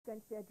going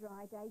to be a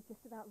dry day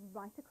just about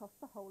right across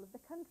the whole of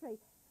the country.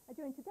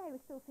 During today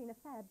we're still seeing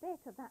a fair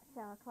bit of that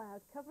shower cloud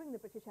covering the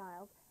British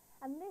Isles,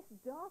 and this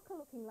darker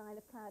looking line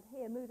of cloud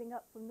here moving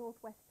up from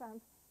northwest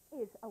France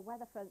is a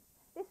weather front.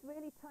 This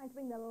really trying to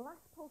bring the last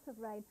pulse of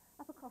rain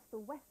up across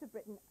the west of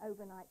Britain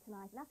overnight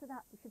tonight, and after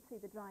that we should see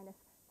the dryness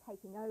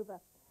taking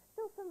over.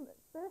 Still some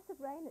bursts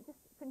of rain that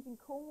just fringing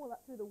Cornwall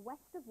up through the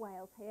west of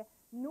Wales here,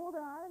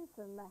 Northern Ireland,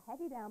 some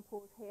heavy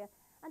downpours here,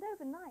 and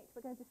overnight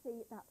we're going to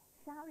see that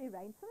showery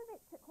rain, some of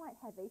it quite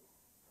heavy,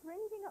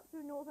 fringing up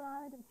through Northern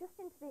Ireland and just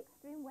into the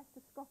extreme west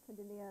of Scotland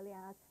in the early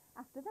hours.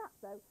 After that,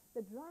 though,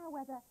 the drier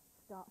weather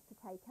starts to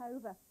take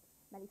over.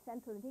 Many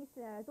central and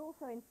eastern areas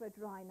also in for a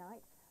dry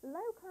night.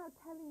 Low cloud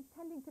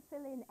tending to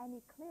fill in any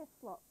clear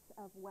slots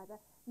of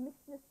weather,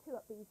 mistiness too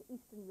up these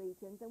eastern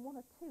regions, and one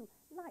or two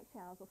light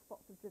showers or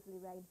spots of drizzly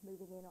rain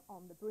moving in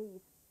on the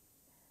breeze.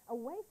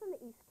 Away from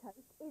the east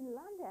coast,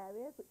 inland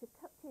areas which are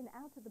tucked in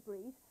out of the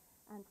breeze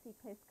and see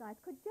clear skies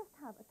could just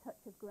have a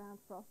touch of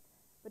ground frost,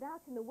 but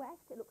out in the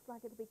west it looks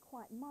like it'll be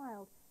quite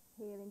mild.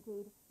 Here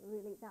indeed,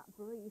 really that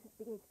breeze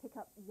beginning to pick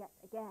up yet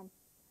again.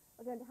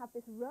 We're going to have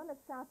this run of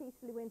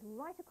southeasterly winds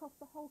right across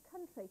the whole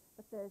country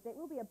for Thursday. It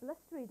will be a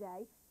blustery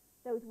day.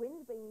 Those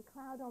winds bringing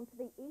cloud onto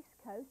the east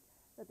coast.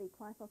 There'll be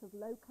quite a lot of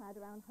low cloud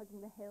around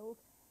hugging the hills,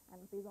 and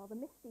it'll be rather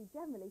misty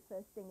generally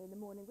first thing in the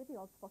morning with the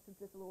odd spot of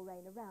drizzle or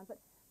rain around. But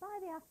by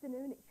the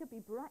afternoon it should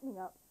be brightening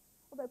up,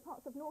 although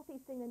parts of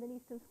northeast England and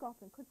eastern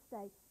Scotland could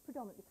stay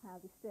predominantly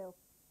cloudy still.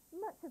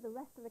 Much of the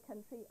rest of the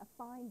country, a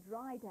fine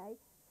dry day,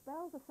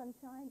 spells of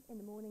sunshine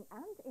in the morning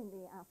and in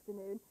the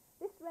afternoon.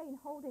 This rain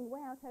holding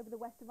way out over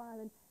the west of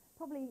Ireland,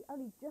 probably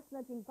only just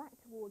nudging back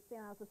towards the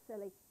Isles of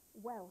Scilly,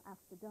 well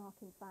after dark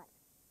in fact.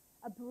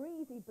 A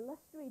breezy,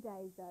 blustery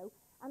day though,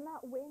 and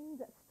that wind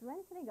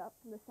strengthening up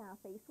from the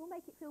southeast will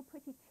make it feel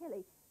pretty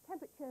chilly.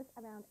 Temperatures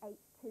around 8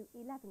 to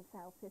 11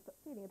 Celsius, but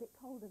feeling a bit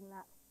colder than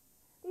that.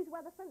 These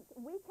weather fronts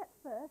weak at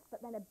first,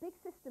 but then a big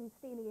system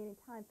steaming in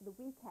time for the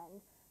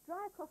weekend.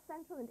 Dry across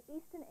central and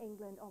eastern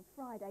England on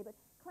Friday, but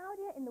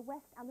cloudier in the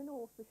west and the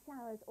north with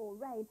showers or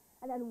rain,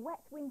 and then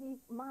wet, windy,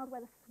 mild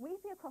weather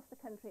sweeping across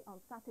the country on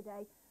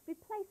Saturday,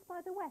 replaced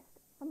by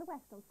from the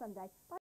west on Sunday.